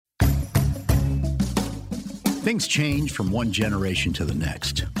Things change from one generation to the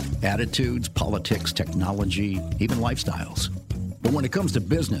next. Attitudes, politics, technology, even lifestyles. But when it comes to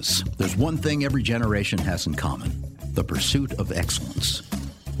business, there's one thing every generation has in common: the pursuit of excellence.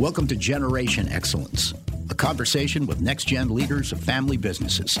 Welcome to Generation Excellence, a conversation with next-gen leaders of family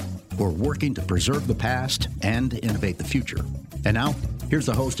businesses who are working to preserve the past and innovate the future. And now, here's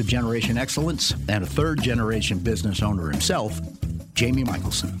the host of Generation Excellence and a third-generation business owner himself, Jamie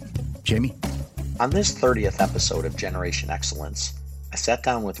Michelson. Jamie? On this 30th episode of Generation Excellence, I sat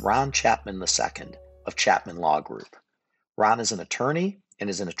down with Ron Chapman II of Chapman Law Group. Ron is an attorney and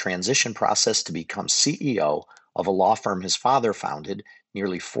is in a transition process to become CEO of a law firm his father founded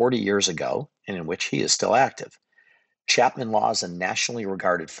nearly 40 years ago and in which he is still active. Chapman Law is a nationally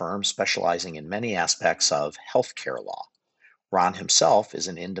regarded firm specializing in many aspects of healthcare law. Ron himself is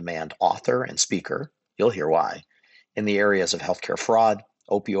an in-demand author and speaker, you'll hear why, in the areas of healthcare fraud,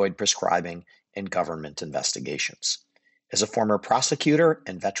 opioid prescribing, and government investigations. As a former prosecutor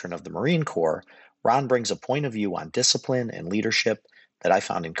and veteran of the Marine Corps, Ron brings a point of view on discipline and leadership that I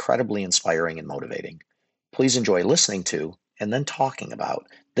found incredibly inspiring and motivating. Please enjoy listening to and then talking about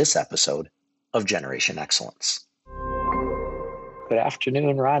this episode of Generation Excellence. Good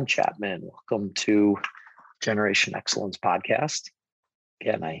afternoon, Ron Chapman. Welcome to Generation Excellence podcast.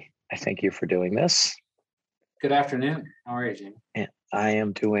 Again, I thank you for doing this. Good afternoon. How are you, Jamie? And I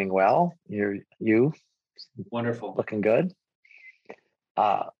am doing well. You? Wonderful. Looking good.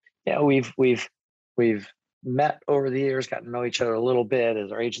 We've met over the years, gotten to know each other a little bit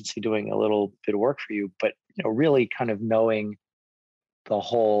as our agency doing a little bit of work for you, but really kind of knowing the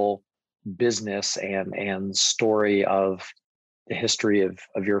whole business and story of the history of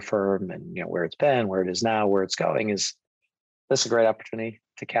your firm and where it's been, where it is now, where it's going is a great opportunity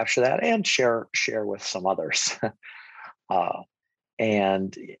to capture that and share with some others.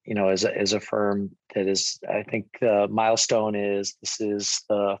 And as a firm that is, I think the milestone is this is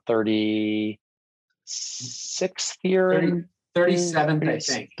the 36th year, 37th, I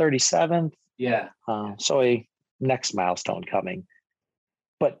think. 37th. Yeah. So a next milestone coming.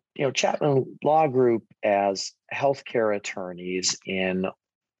 But Chapman Law Group as healthcare attorneys in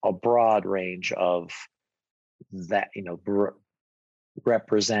a broad range of that,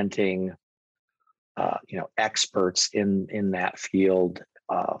 representing experts in that field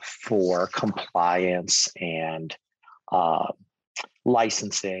for compliance and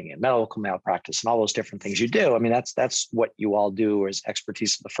licensing and medical malpractice and all those different things you do. I mean, that's what you all do as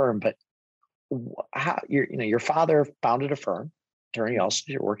expertise of the firm. But how your father founded a firm, attorney, also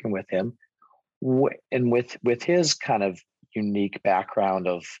you're working with him, and with his kind of unique background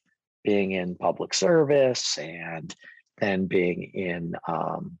of being in public service and then being in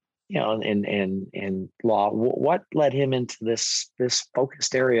in law. What led him into this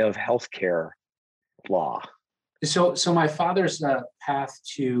focused area of healthcare law? So my father's path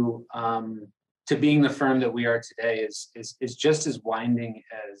to being the firm that we are today is just as winding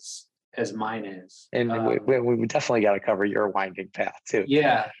as mine is. And we definitely got to cover your winding path too.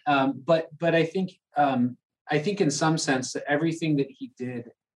 Yeah, but I think in some sense that everything that he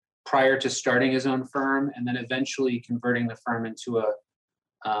did prior to starting his own firm and then eventually converting the firm into a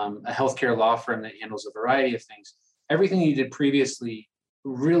healthcare law firm that handles a variety of things. Everything he did previously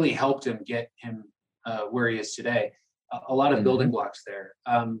really helped him get him where he is today. A lot of building blocks there.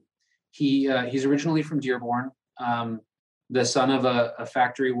 He's originally from Dearborn, the son of a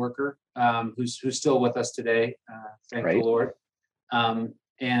factory worker who's still with us today, thank the Lord.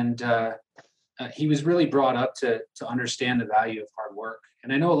 He was really brought up to understand the value of hard work.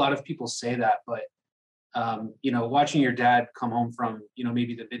 And I know a lot of people say that, but watching your dad come home from,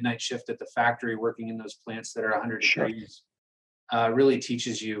 maybe the midnight shift at the factory, working in those plants that are 100 degrees, really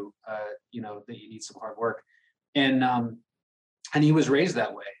teaches you, that you need some hard work. And he was raised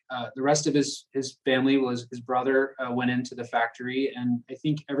that way. The rest of his family was, his brother went into the factory. And I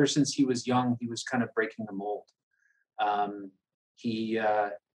think ever since he was young, he was kind of breaking the mold. He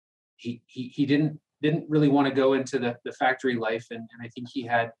didn't really want to go into the factory life. And I think he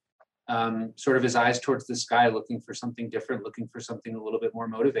had sort of his eyes towards the sky, looking for something different, looking for something a little bit more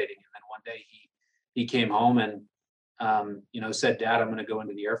motivating. And then one day he came home and, said, "Dad, I'm going to go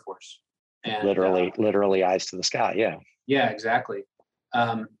into the Air Force." And literally eyes to the sky. Yeah. Yeah, exactly.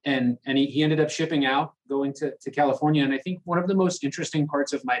 And he ended up shipping out, going to California. And I think one of the most interesting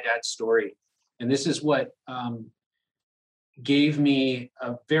parts of my dad's story, and this is what gave me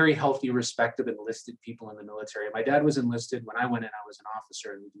a very healthy respect of enlisted people in the military. My dad was enlisted. When I went in, I was an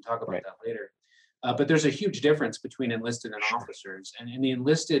officer, and we can talk about that later. But there's a huge difference between enlisted and officers. And the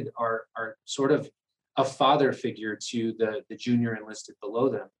enlisted are sort of a father figure to the junior enlisted below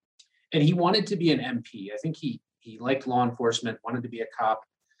them. and he wanted to be an MP. I think he liked law enforcement, wanted to be a cop.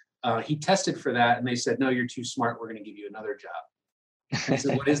 He tested for that, and they said, "No, you're too smart. We're going to give you another job." He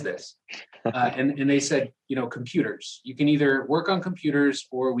said, "What is this?" And they said, computers. You can either work on computers,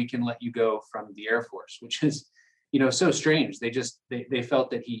 or we can let you go from the Air Force, which is, so strange. They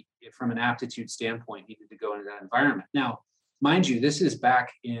felt that he, from an aptitude standpoint, needed to go into that environment. Now, mind you, this is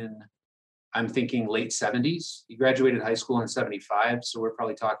back in, I'm thinking late 70s. He graduated high school in 75. So we're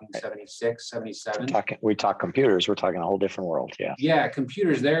probably talking 76, 77. We talk computers. We're talking a whole different world. Yeah. Yeah.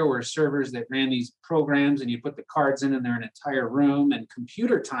 Computers, there were servers that ran these programs, and you put the cards in, and they're an entire room, and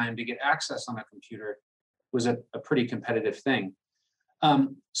computer time to get access on a computer was a pretty competitive thing.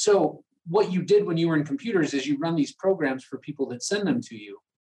 So what you did when you were in computers is you run these programs for people that send them to you.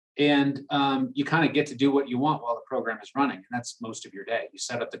 And you kind of get to do what you want while the program is running. And that's most of your day. You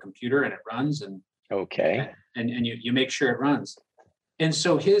set up the computer and it runs, and you make sure it runs. And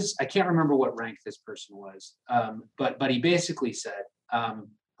so I can't remember what rank this person was, but he basically said,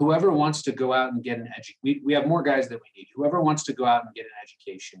 whoever wants to go out and get an education, we have more guys than we need. Whoever wants to go out and get an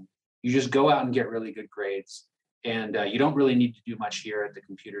education, you just go out and get really good grades. And you don't really need to do much here at the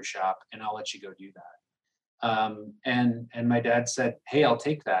computer shop, and I'll let you go do that. And my dad said, "Hey, I'll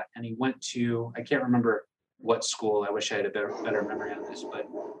take that." And he went to, I can't remember what school. I wish I had a better memory on this, but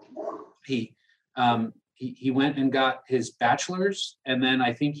he went and got his bachelor's, and then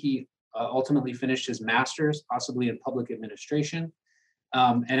I think he ultimately finished his master's, possibly in public administration,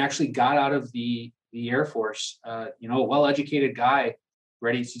 and actually got out of the Air Force. A well-educated guy,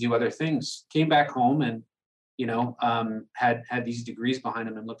 ready to do other things. Came back home and had these degrees behind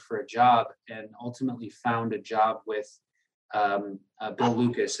him and looked for a job, and ultimately found a job with Bill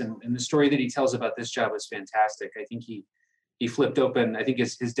Lucas. And the story that he tells about this job was fantastic. I think he flipped open. I think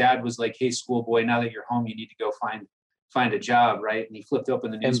his dad was like, "Hey, schoolboy, now that you're home, you need to go find a job," right? And he flipped open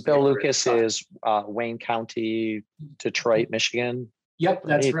the newspaper. And Bill Lucas is Wayne County, Detroit, Michigan. Yep,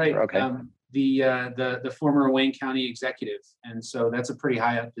 that's right. Okay. The former Wayne County executive, and so that's a pretty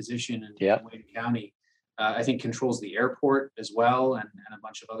high up position in Wayne County. I think controls the airport as well, and a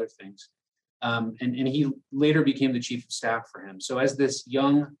bunch of other things. And he later became the chief of staff for him. So as this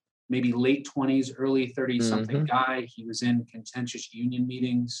young, maybe late 20s, early 30s something guy, he was in contentious union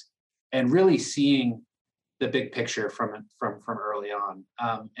meetings and really seeing the big picture from early on.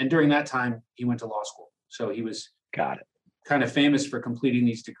 And during that time, he went to law school. So he was kind of famous for completing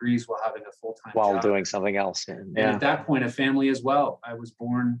these degrees while having a full-time while job. Doing something else. And at that point, a family as well. I was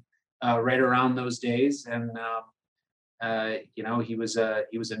born right around those days, and he was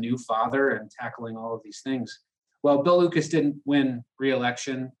a new father and tackling all of these things. Well, Bill Lucas didn't win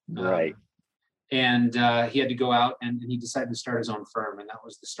re-election, right? And he had to go out, and he decided to start his own firm, and that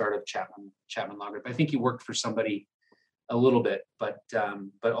was the start of Chapman Law Group. I think he worked for somebody a little bit, but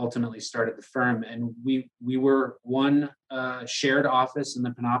ultimately started the firm. And we were one shared office in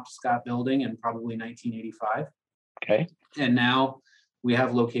the Penobscot building in probably 1985. Okay, and now we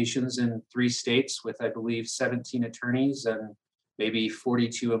have locations in 3 states with, I believe, 17 attorneys and maybe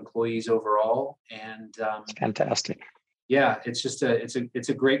 42 employees overall. And fantastic. Yeah, it's just it's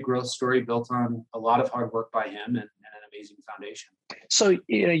a great growth story built on a lot of hard work by him and an amazing foundation. So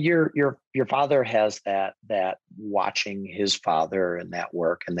your father has that watching his father and that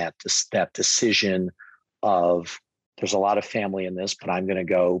work and that decision of, there's a lot of family in this, but I'm going to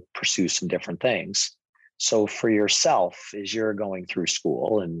go pursue some different things. So for yourself, as you're going through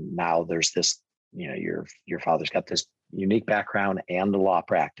school, and now there's this, your father's got this unique background and the law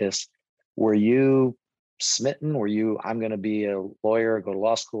practice. Were you smitten? Were you, I'm going to be a lawyer, go to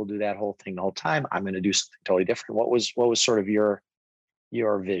law school, do that whole thing the whole time? I'm going to do something totally different. What was sort of your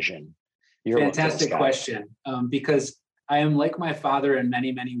vision? Fantastic question, because I am like my father in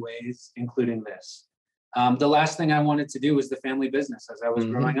many, many ways, including this. The last thing I wanted to do was the family business as I was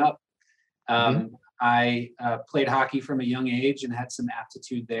growing up. I played hockey from a young age and had some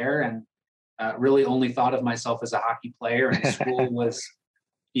aptitude there, and really only thought of myself as a hockey player. And school was,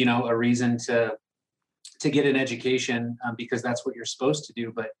 a reason to get an education because that's what you're supposed to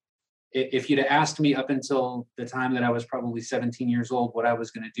do. But if you'd have asked me up until the time that I was probably 17 years old what I was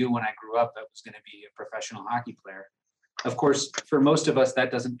going to do when I grew up, I was going to be a professional hockey player. Of course, for most of us,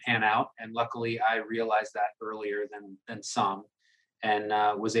 that doesn't pan out. And luckily, I realized that earlier than some, and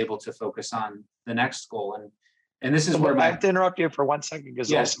was able to focus on the next goal. And this is where I have to interrupt you for 1 second, because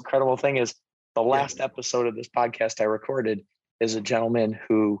the most incredible thing is the last episode of this podcast I recorded is a gentleman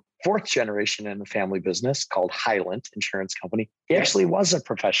who, 4th generation in the family business, called Highland Insurance Company. He actually was a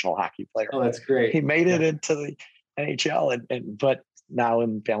professional hockey player. Oh, that's great. He made it into the NHL, but now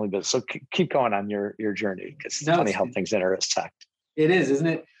in family business. So keep going on your journey, because it's funny how things intersect. It is, isn't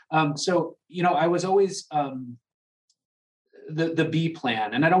it? So, I was always the B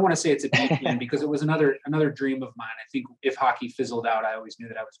plan, and I don't want to say it's a B plan because it was another dream of mine. I think if hockey fizzled out, I always knew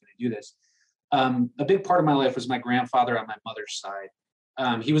that I was going to do this. A big part of my life was my grandfather on my mother's side.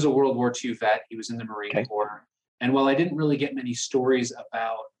 He was a World War II vet. He was in the Marine Corps. And while I didn't really get many stories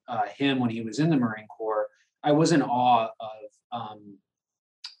about him when he was in the Marine Corps, I was in awe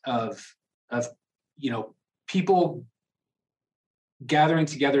of people gathering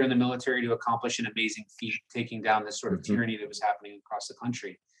together in the military to accomplish an amazing feat, taking down this sort of tyranny that was happening across the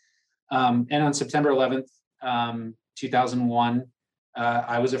country. And on September 11th, 2001,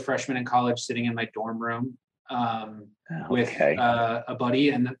 I was a freshman in college sitting in my dorm room with a buddy,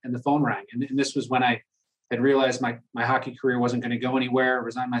 and the phone rang. And this was when I had realized my hockey career wasn't going to go anywhere,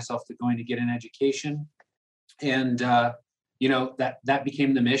 resigned myself to going to get an education. And, that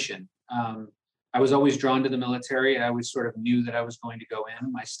became the mission. I was always drawn to the military. I always sort of knew that I was going to go in.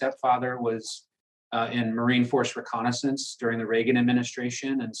 My stepfather was in Marine Force reconnaissance during the Reagan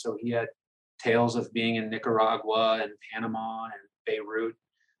administration. And so he had tales of being in Nicaragua and Panama and Beirut.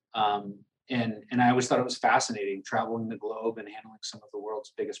 And I always thought it was fascinating, traveling the globe and handling some of the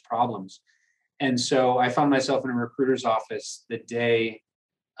world's biggest problems. And so I found myself in a recruiter's office the day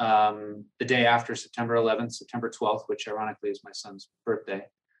after September 11th, September 12th, which ironically is my son's birthday.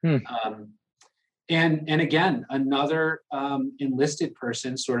 And again, another enlisted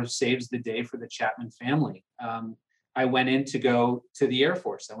person sort of saves the day for the Chapman family. I went in to go to the Air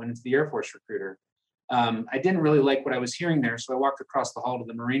Force. I went into the Air Force recruiter. I didn't really like what I was hearing there, so I walked across the hall to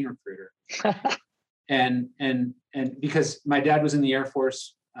the Marine recruiter. and because my dad was in the Air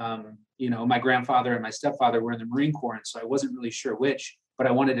Force, my grandfather and my stepfather were in the Marine Corps, and so I wasn't really sure which, but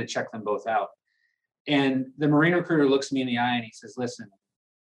I wanted to check them both out. And the Marine recruiter looks me in the eye and he says, "Listen,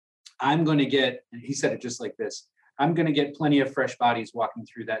 I'm going to get," and he said it just like this, "I'm going to get plenty of fresh bodies walking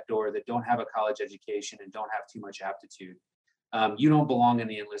through that door that don't have a college education and don't have too much aptitude. You don't belong in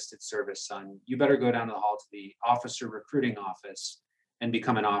the enlisted service, son. You better go down to the hall to the officer recruiting office and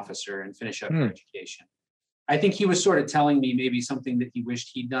become an officer and finish up your education." I think he was sort of telling me maybe something that he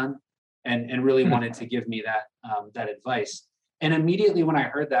wished he'd done and really wanted to give me that advice. And immediately when I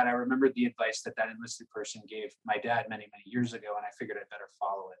heard that, I remembered the advice that enlisted person gave my dad many, many years ago, and I figured I'd better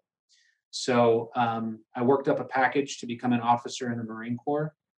follow it. So I worked up a package to become an officer in the Marine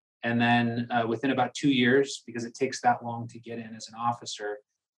Corps. And then within about 2 years, because it takes that long to get in as an officer,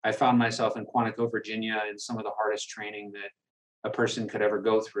 I found myself in Quantico, Virginia, in some of the hardest training that a person could ever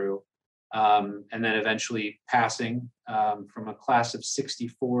go through. And then eventually passing from a class of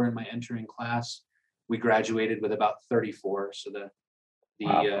 64 in my entering class, we graduated with about 34. So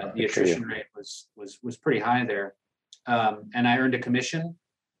the attrition rate was pretty high there. And I earned a commission,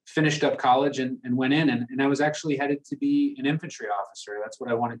 finished up college, and went in, and I was actually headed to be an infantry officer. That's what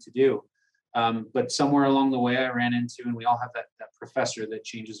I wanted to do. But somewhere along the way, I ran into, and we all have that professor that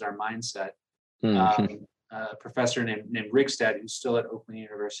changes our mindset. A professor named Rigstad, who's still at Oakland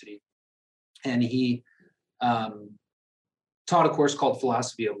University. And he taught a course called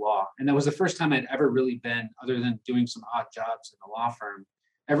Philosophy of Law. And that was the first time I'd ever really been, other than doing some odd jobs in the law firm,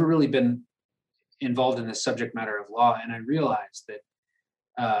 ever really been involved in the subject matter of law. And I realized that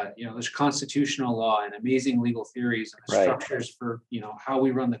there's constitutional law and amazing legal theories, and the structures for, how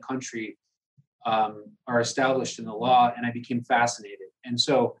we run the country are established in the law. And I became fascinated. And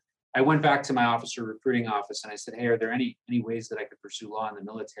so I went back to my officer recruiting office and I said, "Hey, are there any ways that I could pursue law in the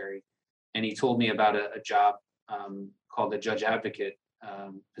military?" And he told me about a job called the judge advocate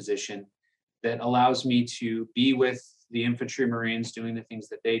position that allows me to be with the infantry Marines doing the things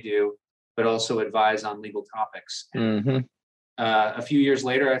that they do, but also advise on legal topics. A few years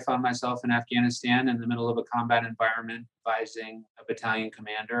later, I found myself in Afghanistan in the middle of a combat environment, advising a battalion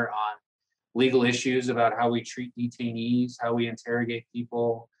commander on legal issues about how we treat detainees, how we interrogate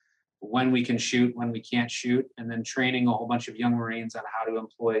people, when we can shoot, when we can't shoot, and then training a whole bunch of young Marines on how to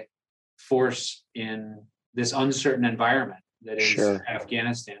employ force in this uncertain environment that is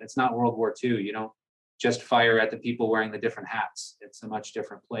Afghanistan. It's not World War II. You don't just fire at the people wearing the different hats. It's a much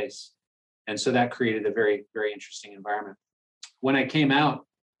different place. And so that created a very, very interesting environment. When I came out,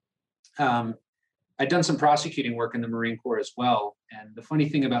 I'd done some prosecuting work in the Marine Corps as well. And the funny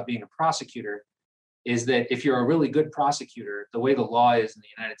thing about being a prosecutor is that if you're a really good prosecutor, the way the law is in the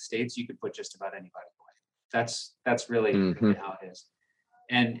United States, you could put just about anybody away. That's really how it is.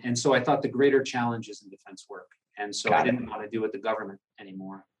 And so I thought the greater challenge is in defense work. And so I didn't want to do with the government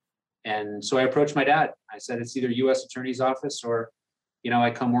anymore. And so I approached my dad. I said, "It's either U.S. Attorney's Office or,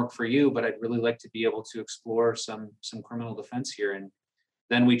 I come work for you, but I'd really like to be able to explore some criminal defense here." And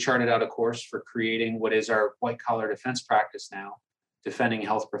then we charted out a course for creating what is our white collar defense practice now. defending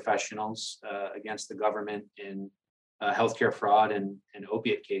health professionals against the government in healthcare fraud and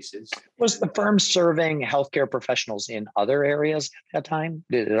opiate cases. Was the firm serving healthcare professionals in other areas at that time?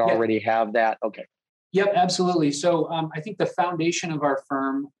 Did it already have that? Okay. Yep, absolutely. So I think the foundation of our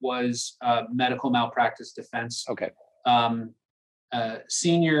firm was medical malpractice defense. Okay.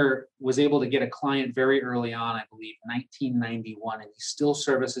 Senior was able to get a client very early on, I believe, 1991, and he still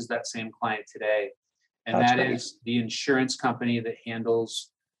services that same client today. And That's that great. is the insurance company that handles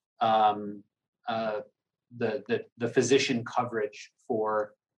the physician coverage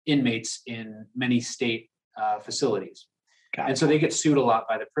for inmates in many state facilities. And so they get sued a lot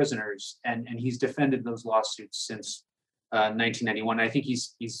by the prisoners, and he's defended those lawsuits since 1991. I think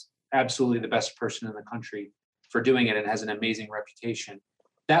he's absolutely the best person in the country for doing it and has an amazing reputation.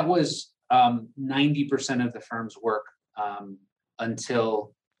 That was 90% of the firm's work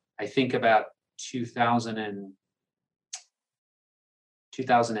until I think about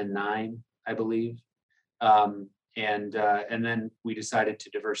 2009, I believe. And then we decided to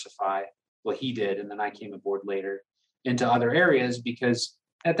diversify. Well, he did, and then I came aboard later into other areas because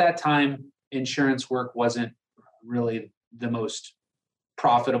at that time, insurance work wasn't really the most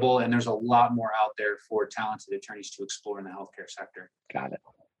profitable, and there's a lot more out there for talented attorneys to explore in the healthcare sector. Got it.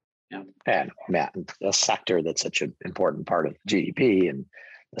 Yeah. And Matt, a sector that's such an important part of GDP and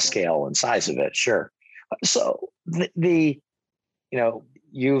the scale and size of it. Sure. So you've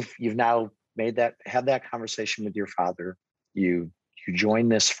now had that conversation with your father. You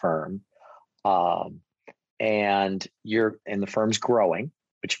joined this firm, and the firm's growing,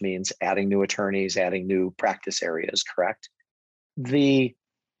 which means adding new attorneys, adding new practice areas. Correct. The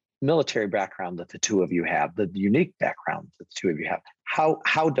military background that the two of you have, the unique background that the two of you have,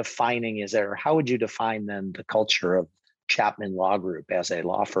 how defining is it, or how would you define then the culture of Chapman Law Group as a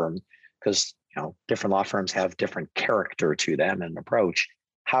law firm? Because different law firms have different character to them and approach.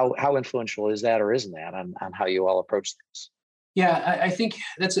 How influential is that, or isn't that, on how you all approach things? Yeah, I think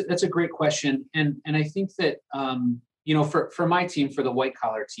that's a great question, and I think that for my team, for the white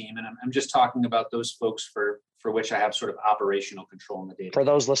collar team, and I'm just talking about those folks for which I have sort of operational control in the data. For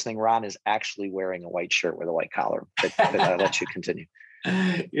those listening, Ron is actually wearing a white shirt with a white collar, but I'll let you continue.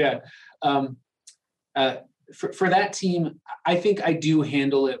 Yeah. For that team, I think I do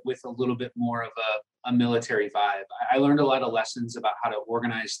handle it with a little bit more of a military vibe. I learned a lot of lessons about how to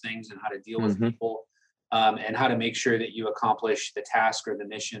organize things and how to deal with people, and how to make sure that you accomplish the task or the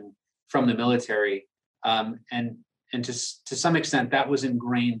mission from the military. And to some extent, that was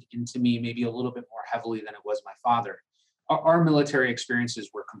ingrained into me maybe a little bit more heavily than it was my father. Our military experiences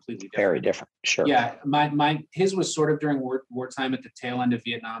were completely different. Very different, sure. Yeah, his was sort of during wartime at the tail end of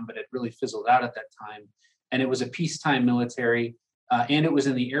Vietnam, but it really fizzled out at that time. And it was a peacetime military, and it was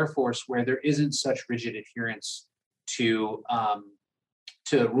in the Air Force, where there isn't such rigid adherence to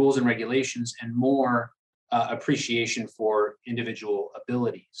rules and regulations, and more appreciation for individual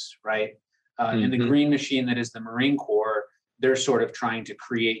abilities, right? In the green machine that is the Marine Corps, they're sort of trying to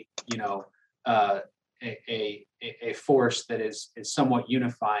create, a force that is somewhat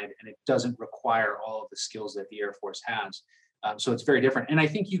unified, and it doesn't require all of the skills that the Air Force has. So it's very different. And I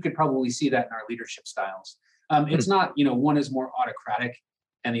think you could probably see that in our leadership styles. It's not, one is more autocratic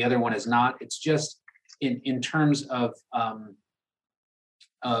and the other one is not. It's just in terms of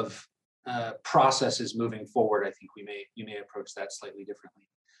processes moving forward, I think we may approach that slightly differently.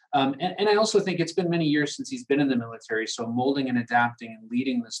 And I also think it's been many years since he's been in the military, so molding and adapting and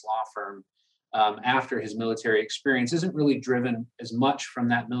leading this law firm after his military experience isn't really driven as much from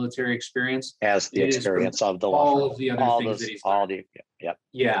that military experience as the experience of the law all firm. Of the other things that he's done.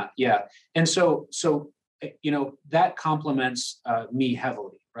 Yeah. And so that complements me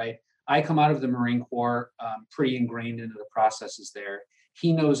heavily, right? I come out of the Marine Corps pretty ingrained into the processes there.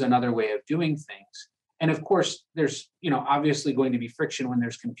 He knows another way of doing things. And of course, there's obviously going to be friction when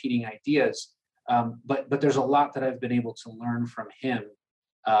there's competing ideas, but there's a lot that I've been able to learn from him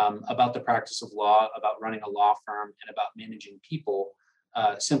about the practice of law, about running a law firm, and about managing people,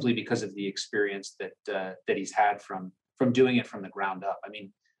 simply because of the experience that he's had from doing it from the ground up. I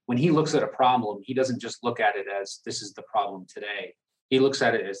mean, when he looks at a problem, he doesn't just look at it as this is the problem today. He looks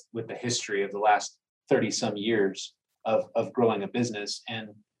at it as with the history of the last 30 some years of growing a business, and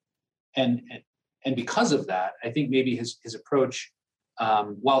because of that, I think maybe his approach,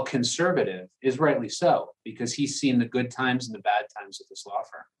 while conservative, is rightly so, because he's seen the good times and the bad times of this law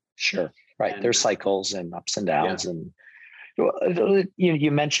firm. Sure, right. There's cycles and ups and downs, and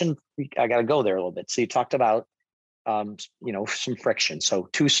you mentioned, I got to go there a little bit. So you talked about some friction. So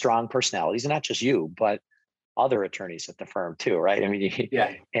two strong personalities, and not just you, but other attorneys at the firm too, right? I mean,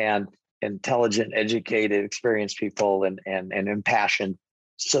 yeah. And intelligent, educated, experienced people and impassioned.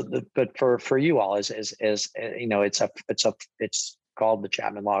 So, but for you all, it's called the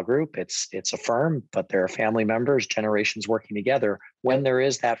Chapman Law Group. It's a firm, but there are family members, generations working together. When there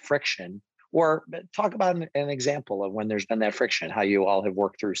is that friction, or talk about an example of when there's been that friction, how you all have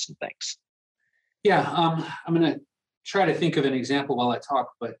worked through some things. Yeah, I'm going to try to think of an example while I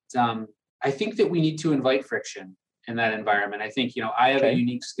talk, but I think that we need to invite friction in that environment. I think, I have a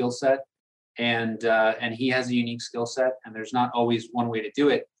unique skill set, and he has a unique skill set, and there's not always one way to do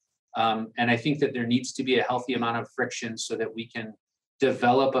it. And I think that there needs to be a healthy amount of friction so that we can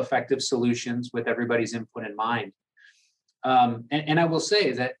develop effective solutions with everybody's input in mind. And I will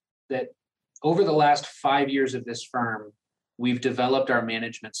say that over the last 5 years of this firm, we've developed our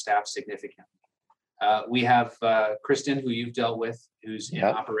management staff significantly. We have Kristen, who you've dealt with, who's in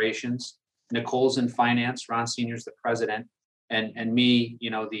operations. Nicole's in finance. Ron Sr.'s the president, and me,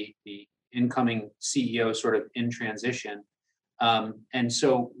 the incoming CEO, sort of in transition. And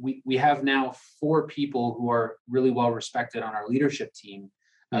so we have now 4 people who are really well respected on our leadership team,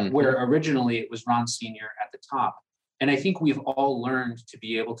 where originally it was Ron Sr. at the top. And I think we've all learned to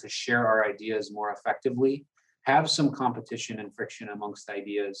be able to share our ideas more effectively, have some competition and friction amongst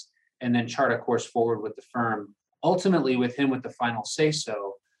ideas, and then chart a course forward with the firm, ultimately with him with the final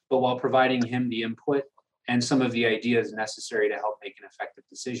say-so, but while providing him the input and some of the ideas necessary to help make an effective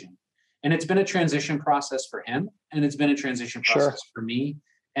decision. And it's been a transition process for him, and it's been a transition process for me,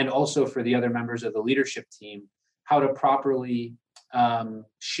 and also for the other members of the leadership team, how to properly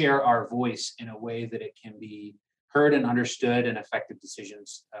share our voice in a way that it can be heard and understood, and effective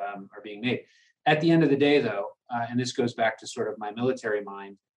decisions are being made. At the end of the day, though, and this goes back to sort of my military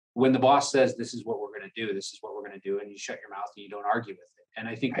mind, when the boss says, this is what we're going to do, this is what we're going to do, and you shut your mouth and you don't argue with it. And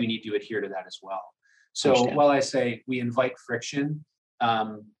I think we need to adhere to that as well. So while I say we invite friction,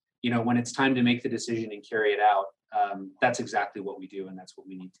 when it's time to make the decision and carry it out, that's exactly what we do, and that's what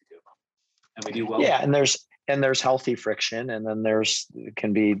we need to do. And we do well. Yeah, and there's healthy friction, and then it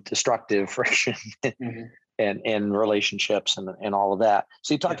can be destructive friction. And relationships and all of that.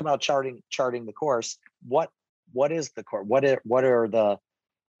 So you talked about charting the course. What is the course? What are the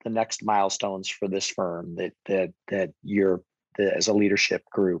next milestones for this firm that you're as a leadership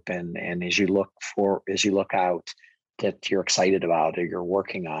group and as you look out, that you're excited about, or you're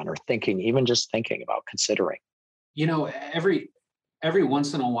working on, or thinking about, considering? Every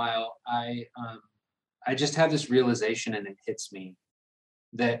once in a while, I just have this realization, and it hits me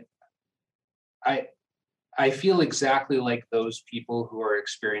that I feel exactly like those people who are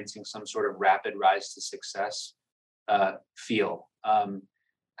experiencing some sort of rapid rise to success feel.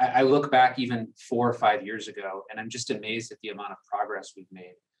 I look back even 4 or 5 years ago, and I'm just amazed at the amount of progress we've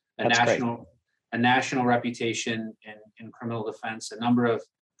made. A national reputation in criminal defense, a number of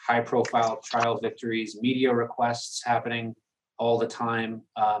high-profile trial victories, media requests happening all the time,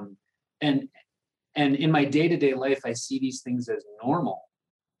 and in my day-to-day life, I see these things as normal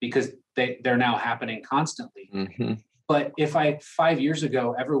because they're now happening constantly. But if I 5 years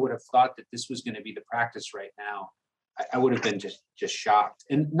ago ever would have thought that this was going to be the practice right now, I would have been just shocked,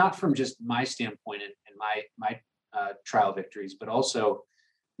 and not from just my standpoint and my trial victories, but also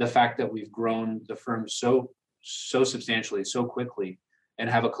the fact that we've grown the firm so substantially, so quickly, and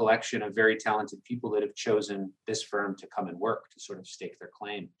have a collection of very talented people that have chosen this firm to come and work to sort of stake their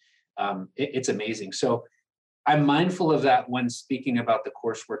claim. It's amazing. So I'm mindful of that when speaking about the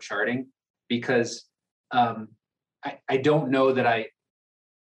course we're charting, because I don't know that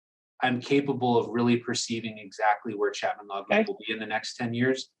I'm capable of really perceiving exactly where Chapman Law Group will be in the next 10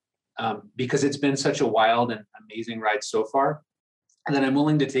 years, because it's been such a wild and amazing ride so far, and then I'm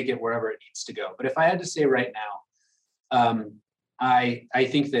willing to take it wherever it needs to go. But if I had to say right now, I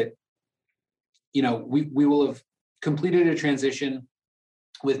think that we will have completed a transition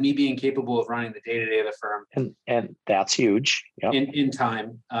with me being capable of running the day-to-day of the firm, and that's huge. In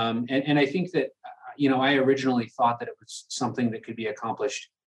time, and I think that I originally thought that it was something that could be accomplished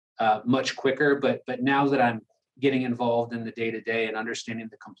much quicker, but now that I'm getting involved in the day-to-day and understanding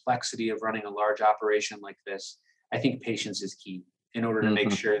the complexity of running a large operation like this, I think patience is key in order to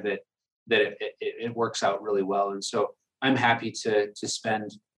make sure that it works out really well. And so I'm happy to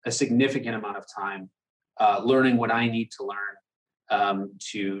spend a significant amount of time learning what I need to learn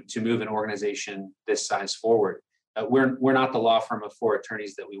to move an organization this size forward. We're not the law firm of 4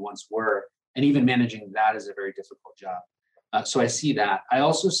 attorneys that we once were, and even managing that is a very difficult job. So I see that. I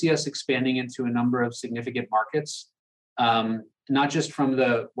also see us expanding into a number of significant markets, not just from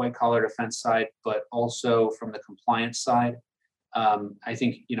the white collar defense side, but also from the compliance side. I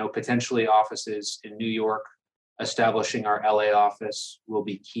think potentially offices in New York, establishing our LA office will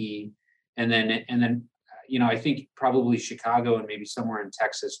be key. And then, I think probably Chicago and maybe somewhere in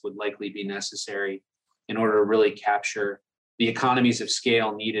Texas would likely be necessary in order to really capture the economies of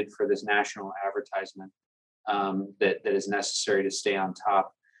scale needed for this national advertisement that is necessary to stay on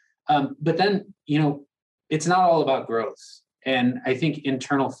top. But then, it's not all about growth. And I think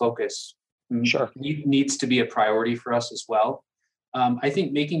internal focus needs to be a priority for us as well. I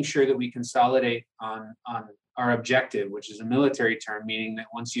think making sure that we consolidate on our objective, which is a military term, meaning that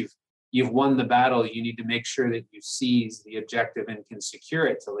once you've won the battle, you need to make sure that you seize the objective and can secure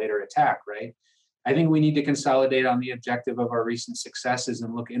it to later attack, right? I think we need to consolidate on the objective of our recent successes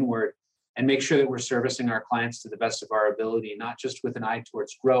and look inward and make sure that we're servicing our clients to the best of our ability, not just with an eye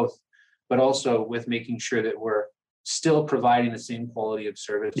towards growth, but also with making sure that we're still providing the same quality of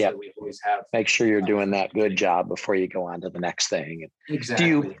service that we always have. Make sure you're doing that good job before you go on to the next thing.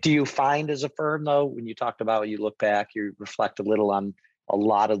 Exactly. Do you find as a firm, though, when you talked about, you look back, you reflect a little on a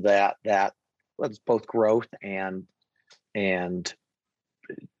lot of that was both growth and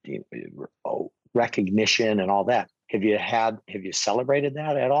recognition and all that. Have you celebrated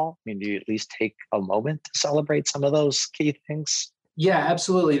that at all? I mean, do you at least take a moment to celebrate some of those key things? Yeah,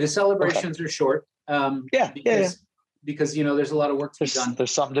 absolutely. The celebrations are short. Because there's a lot of work to be done.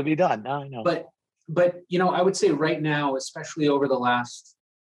 There's something to be done. I know. But I would say right now, especially over the last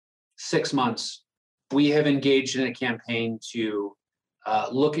 6 months, we have engaged in a campaign to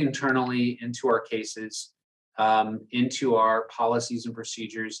look internally into our cases, into our policies and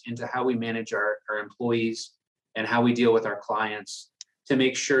procedures, into how we manage our employees and how we deal with our clients, to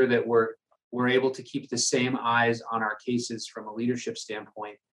make sure that we're able to keep the same eyes on our cases from a leadership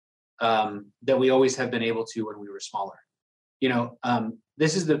standpoint that we always have been able to when we were smaller.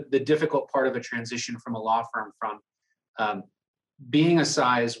 This is the difficult part of a transition from a law firm, from being a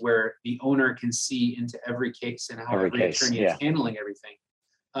size where the owner can see into every case and how every attorney is handling everything,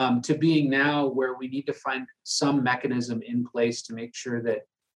 to being now where we need to find some mechanism in place to make sure that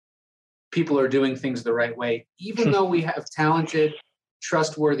people are doing things the right way, even though we have talented,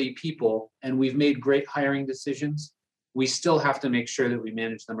 trustworthy people and we've made great hiring decisions. We still have to make sure that we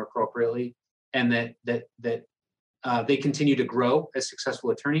manage them appropriately and that they continue to grow as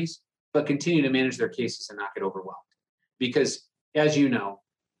successful attorneys, but continue to manage their cases and not get overwhelmed. Because as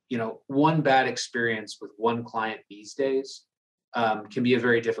one bad experience with one client these days can be a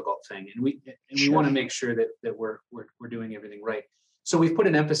very difficult thing. And we want to make sure that we're doing everything right. So we've put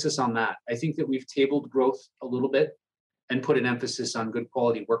an emphasis on that. I think that we've tabled growth a little bit and put an emphasis on good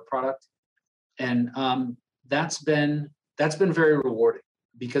quality work product. And that's been very rewarding,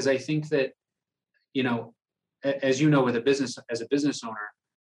 because I think that, as with as a business owner,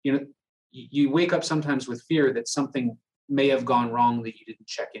 you wake up sometimes with fear that something may have gone wrong that you didn't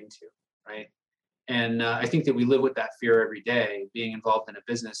check into, right? And I think that we live with that fear every day, being involved in a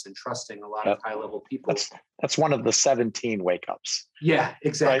business and trusting a lot of high-level people. That's one of the 17 wake-ups. Yeah,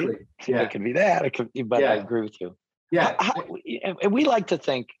 exactly. Right? Yeah. It can be that. It could be, but I agree with you. Yeah. And we like to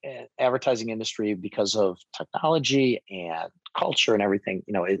think advertising industry, because of technology and culture and everything,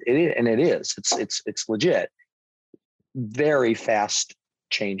 it's legit, very fast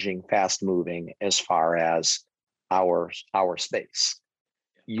changing, fast moving as far as our space.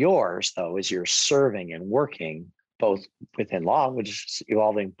 Yours, though, is you're serving and working both within law, which is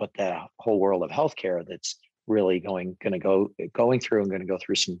evolving, but the whole world of healthcare that's really going to go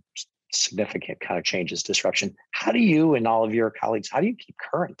through some significant kind of changes, disruption. How do you and all of your colleagues, how do you keep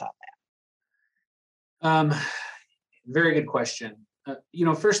current on that? Very good question.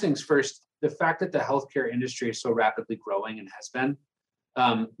 First things first, the fact that the healthcare industry is so rapidly growing and has been,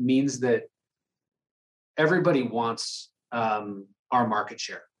 means that everybody wants our market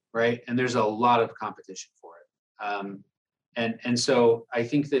share, right? And there's a lot of competition for it. And so I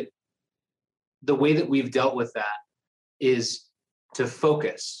think that the way that we've dealt with that is to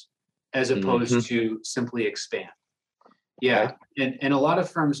focus as opposed to simply expand. Yeah. Okay. And a lot of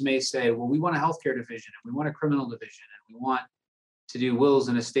firms may say, well, we want a healthcare division and we want a criminal division and we want to do wills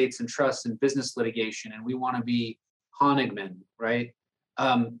and estates and trusts and business litigation and we want to be Honigman, right?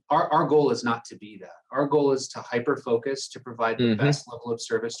 Our goal is not to be that. Our goal is to hyper-focus, to provide the best level of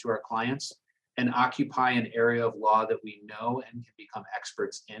service to our clients and occupy an area of law that we know and can become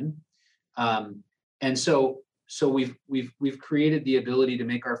experts in. And so we've created the ability to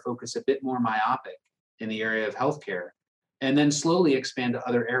make our focus a bit more myopic in the area of healthcare, and then slowly expand to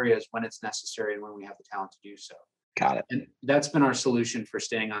other areas when it's necessary and when we have the talent to do so. Got it. And that's been our solution for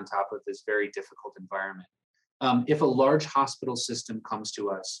staying on top of this very difficult environment. If a large hospital system comes to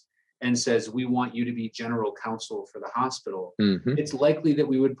us and says, we want you to be general counsel for the hospital, it's likely that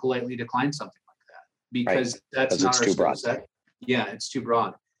we would politely decline something like that because that's not our skill set. Yeah, it's too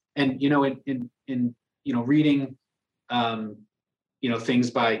broad. And, reading,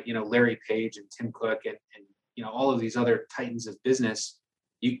 things by, Larry Page and Tim Cook and all of these other titans of business,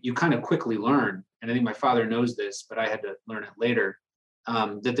 you kind of quickly learn, and I think my father knows this, but I had to learn it later,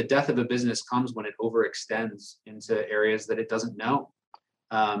 that the death of a business comes when it overextends into areas that it doesn't know.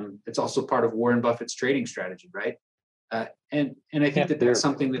 It's also part of Warren Buffett's trading strategy, right? And I think that's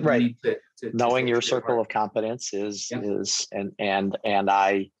something that we need to knowing your circle of competence is and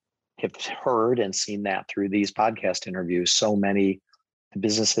I have heard and seen that through these podcast interviews. So many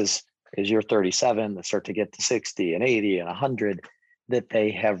businesses, as you're 37, that start to get to 60 and 80 and 100, that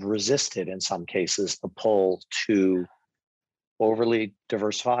they have resisted in some cases the pull to overly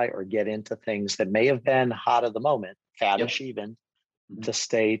diversify or get into things that may have been hot at the moment, faddish even, to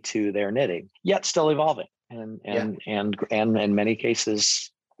stay to their knitting, yet still evolving. And in many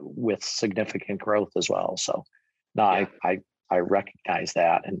cases with significant growth as well. So no, I recognize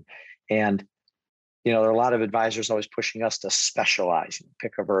that. And there are a lot of advisors always pushing us to specialize,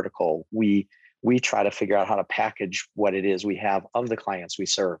 pick a vertical. We try to figure out how to package what it is we have of the clients we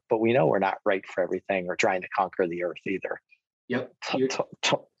serve, but we know we're not right for everything or trying to conquer the earth either. Yep. I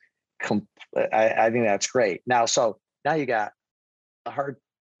think that's great. Now you got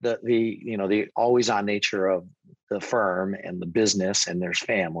the always on nature of the firm and the business, and there's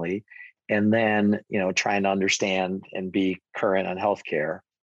family, and then trying to understand and be current on healthcare.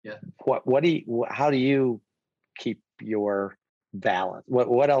 Yeah. How do you keep your balance?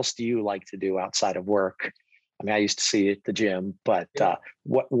 What else do you like to do outside of work? I mean, I used to see you at the gym, but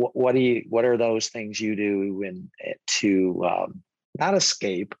what are those things you do to not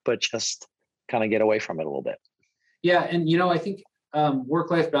escape, but just kind of get away from it a little bit? Yeah, and I think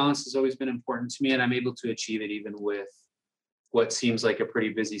work-life balance has always been important to me, and I'm able to achieve it even with what seems like a pretty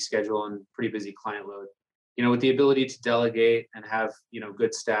busy schedule and pretty busy client load. With the ability to delegate and have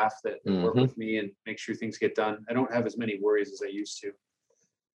good staff that work with me and make sure things get done, I don't have as many worries as I used to,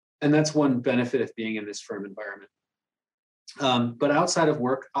 and that's one benefit of being in this firm environment. But outside of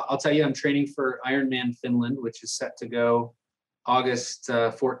work, I'll tell you, I'm training for Ironman Finland, which is set to go August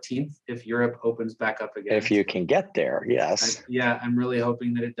 14th if Europe opens back up again. If you can get there, yes. I'm really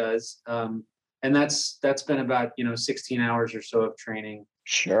hoping that it does. And that's been about 16 hours or so of training.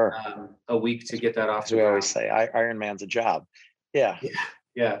 Sure. A week to get that off. As we always say, Ironman's a job. Yeah,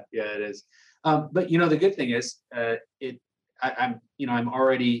 it is. But the good thing is, I'm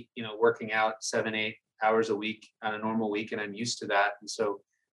already working out 7-8 hours a week on a normal week, and I'm used to that. And so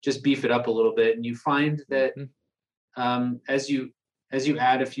just beef it up a little bit, and you find that as you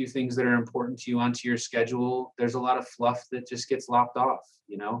add a few things that are important to you onto your schedule, there's a lot of fluff that just gets lopped off.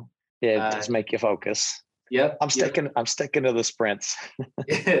 Yeah, it does make you focus. Yep. I'm sticking to the sprints.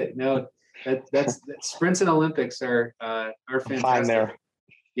 No, that's sprints and Olympics are fantastic. I'm fine there.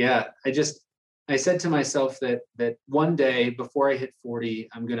 Yeah, I said to myself that one day before I hit 40,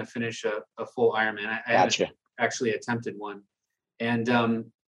 I'm going to finish a full Ironman. I Gotcha. actually attempted one, and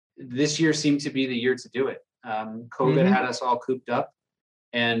this year seemed to be the year to do it. COVID had us all cooped up,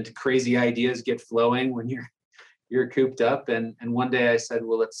 and crazy ideas get flowing when you're cooped up. And one day I said,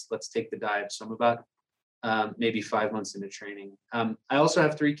 well, let's take the dive. So I'm about maybe 5 months into training. I also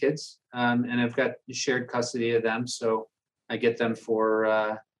have 3 kids, and I've got shared custody of them, so I get them for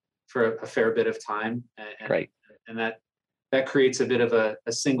a fair bit of time. And, Great. And that creates a bit of a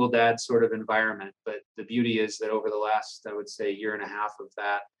single dad sort of environment. But the beauty is that over the last, I would say, year and a half of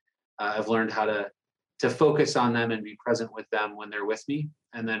that, I've learned how to focus on them and be present with them when they're with me,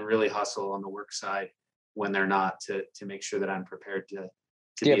 and then really hustle on the work side when they're not, to make sure that I'm prepared to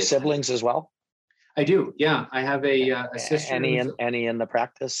do you have siblings as well? I do. Yeah. I have a sister. Any in the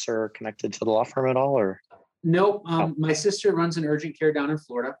practice or connected to the law firm at all, or? Nope. My sister runs an urgent care down in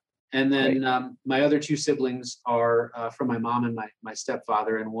Florida. And then my other 2 siblings are from my mom and my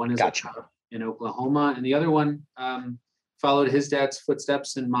stepfather. And one is a cop in Oklahoma. And the other one followed his dad's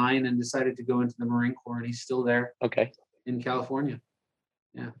footsteps and mine and decided to go into the Marine Corps. And he's still there. Okay. In California.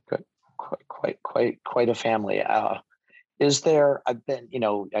 Yeah. Good. Quite a family. Is there, I've been,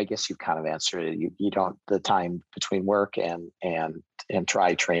 I guess you kind of answered it. You don't, the time between work and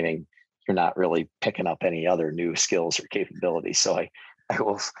try training, you're not really picking up any other new skills or capabilities. So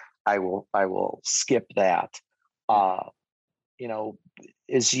I will skip that. As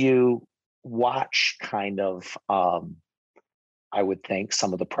you watch kind of, I would think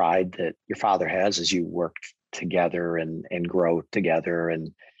some of the pride that your father has as you worked together and grow together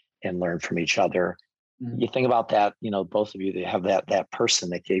and learn from each other. You think about that, both of you, they have that person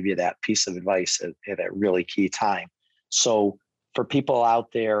that gave you that piece of advice at a really key time. So for people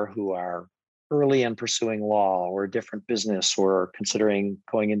out there who are early in pursuing law or a different business or considering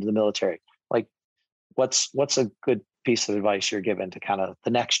going into the military? Like, what's a good piece of advice you're given to kind of the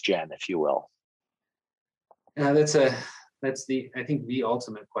next gen, if you will? That's I think the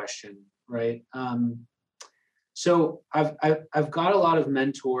ultimate question, right? So I've got a lot of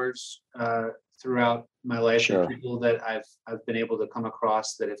mentors throughout my life, Sure. and people that I've been able to come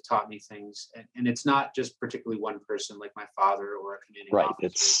across that have taught me things, and it's not just particularly one person like my father or a commanding Right.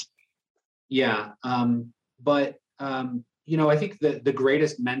 officer. Yeah. But I think the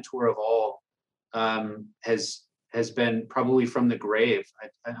greatest mentor of all has been probably from the grave.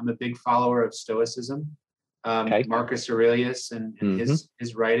 I'm a big follower of Stoicism. Okay. Marcus Aurelius and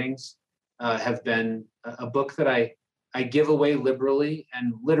his writings have been a book that I give away liberally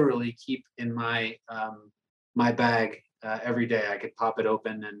and literally keep in my my bag every day. I could pop it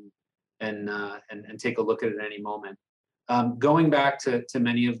open and take a look at it at any moment. Going back to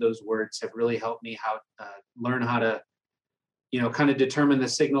many of those words have really helped me learn how to kind of determine the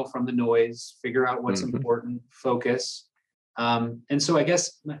signal from the noise, figure out what's important, focus. And so I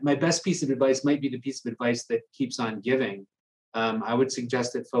guess my best piece of advice might be the piece of advice that keeps on giving. I would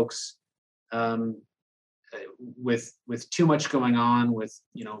suggest that folks with too much going on, with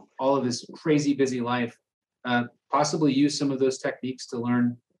all of this crazy busy life, possibly use some of those techniques to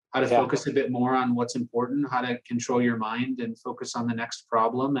learn how to focus a bit more on what's important, how to control your mind and focus on the next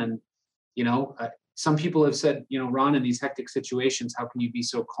problem. And some people have said, Ron, in these hectic situations, how can you be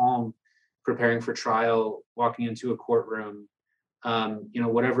so calm preparing for trial, walking into a courtroom,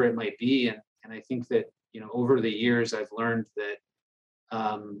 whatever it might be. And I think that, over the years, I've learned that,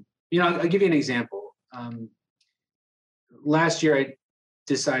 I'll give you an example. Last year, I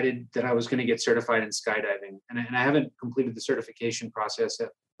decided that I was going to get certified in skydiving, and I haven't completed the certification process yet,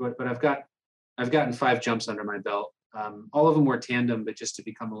 but I've gotten 5 jumps under my belt. All of them were tandem, but just to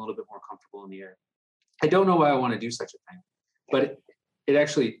become a little bit more comfortable in the air. I don't know why I want to do such a thing, but it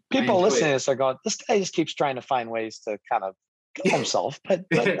actually, people listening to this are going, this guy just keeps trying to find ways to kind of kill himself, but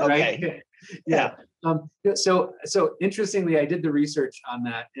okay. Right? Yeah. So interestingly, I did the research on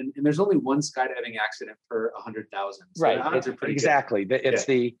that, and there's only one skydiving accident per 100,000. So right. the odds are pretty exactly. good. It's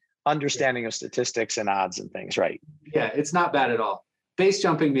the understanding of statistics and odds and things, right? Yeah, it's not bad at all. Base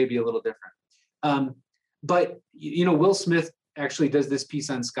jumping may be a little different. But Will Smith actually does this piece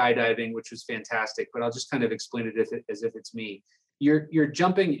on skydiving, which was fantastic, but I'll just kind of explain it as if it's me. You're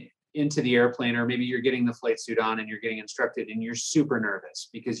jumping into the airplane, or maybe you're getting the flight suit on and you're getting instructed, and you're super nervous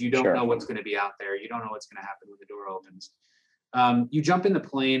because you don't know what's going to be out there. You don't know what's going to happen when the door opens. You jump in the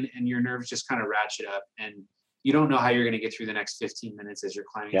plane and your nerves just kind of ratchet up, and you don't know how you're going to get through the next 15 minutes as you're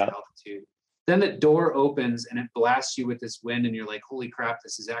climbing to altitude. Then the door opens and it blasts you with this wind, and you're like, holy crap,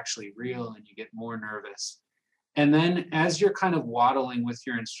 this is actually real, and you get more nervous. And then as you're kind of waddling with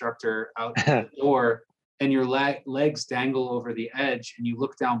your instructor out the door, and your legs dangle over the edge, and you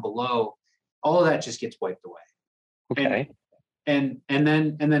look down below, all of that just gets wiped away. Okay. And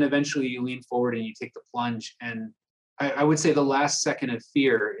then eventually you lean forward and you take the plunge. And I would say the last second of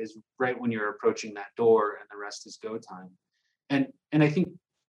fear is right when you're approaching that door, and the rest is go time. And I think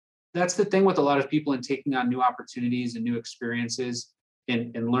that's the thing with a lot of people in taking on new opportunities and new experiences,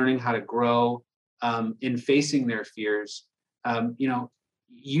 in learning how to grow, in facing their fears.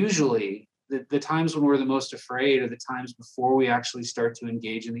 Usually the times when we're the most afraid are the times before we actually start to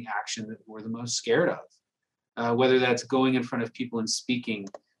engage in the action that we're the most scared of, whether that's going in front of people and speaking,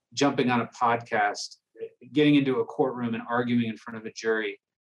 jumping on a podcast, getting into a courtroom and arguing in front of a jury,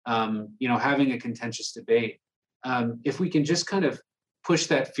 having a contentious debate. If we can just kind of push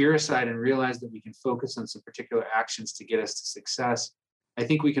that fear aside and realize that we can focus on some particular actions to get us to success, I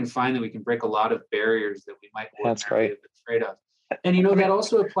think we can find that we can break a lot of barriers that we might ordinarily have been afraid of. And, that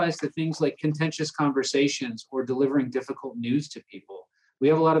also applies to things like contentious conversations or delivering difficult news to people. We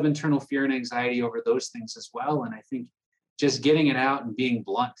have a lot of internal fear and anxiety over those things as well. And I think just getting it out and being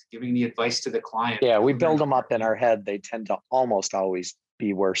blunt, giving the advice to the client. Yeah, we build them up in our head. They tend to almost always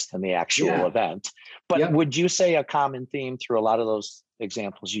be worse than the actual event. But would you say a common theme through a lot of those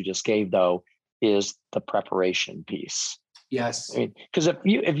examples you just gave, though, is the preparation piece? Yes. I mean, because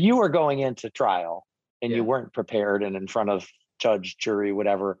if you were going into trial and you weren't prepared and in front of judge, jury,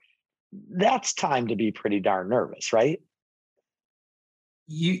 whatever, that's time to be pretty darn nervous, right?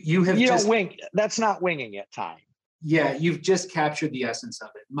 You don't wing. That's not winging it time. Yeah, you've just captured the essence of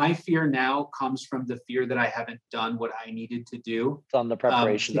it. My fear now comes from the fear that I haven't done what I needed to do on the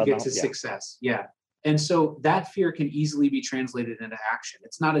preparation to get to success. Yeah. And so that fear can easily be translated into action.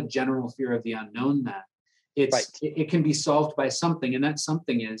 It's not a general fear of the unknown then. It can be solved by something, and that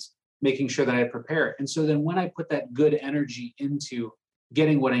something is making sure that I prepare. And so then when I put that good energy into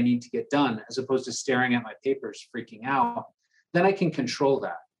getting what I need to get done, as opposed to staring at my papers, freaking out, then I can control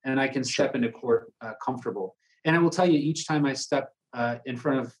that and I can step into court comfortable. And I will tell you, each time I step in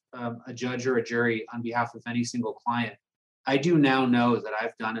front of a judge or a jury on behalf of any single client, I do now know that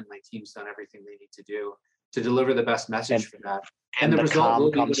I've done and my team's done everything they need to do to deliver the best message for that. And the result calm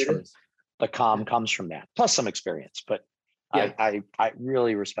will be comes what it from is. the calm comes from that, plus some experience. But Yeah. I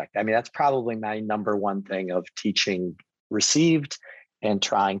really respect. I mean, that's probably my number one thing of teaching received and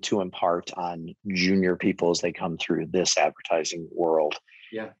trying to impart on junior people as they come through this advertising world.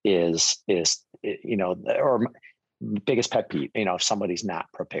 Yeah. Is or biggest pet peeve, if somebody's not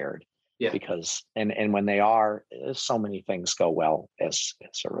prepared. Yeah. Because and when they are, so many things go well as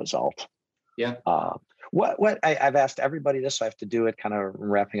a result. Yeah. What I've asked everybody this, so I have to do it kind of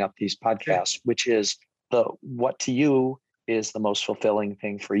wrapping up these podcasts, which is what to you is the most fulfilling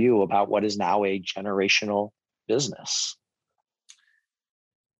thing for you about what is now a generational business?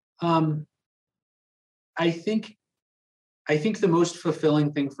 I think the most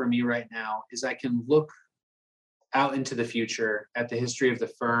fulfilling thing for me right now is I can look out into the future at the history of the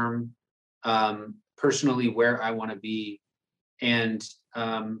firm, personally where I want to be. And,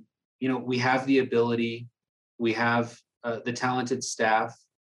 we have the ability, we have the talented staff,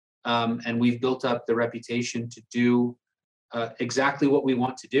 and we've built up the reputation to do exactly what we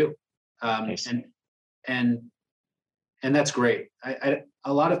want to do. Nice. And that's great.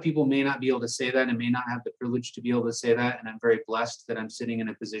 A lot of people may not be able to say that and may not have the privilege to be able to say that. And I'm very blessed that I'm sitting in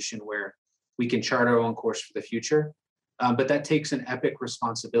a position where we can chart our own course for the future. But that takes an epic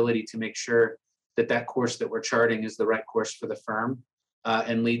responsibility to make sure that course that we're charting is the right course for the firm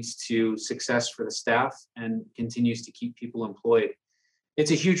and leads to success for the staff and continues to keep people employed. It's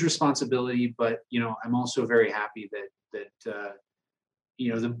a huge responsibility, but I'm also very happy that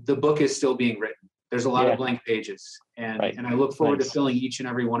the book is still being written. There's a lot of blank pages, and I look forward to filling each and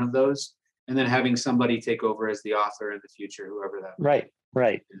every one of those, and then having somebody take over as the author in the future, whoever that.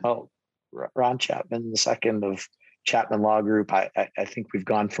 Right. Well, Ron Chapman II of Chapman Law Group. I think we've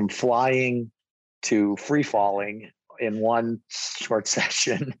gone from flying to free falling in one short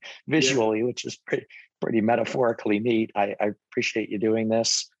session visually, which is pretty metaphorically neat. I appreciate you doing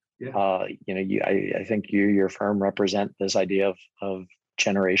this. Yeah. I think your firm represent this idea of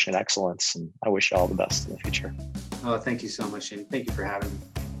generation excellence, and I wish you all the best in the future. Oh, thank you so much, Shane. Thank you for having me.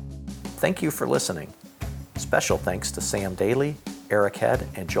 Thank you for listening. Special thanks to Sam Daly, Eric Head,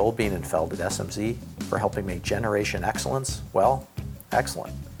 and Joel Bienenfeld at SMZ for helping make Generation Excellence,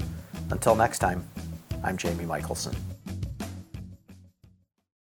 excellent. Until next time, I'm Jamie Michelson.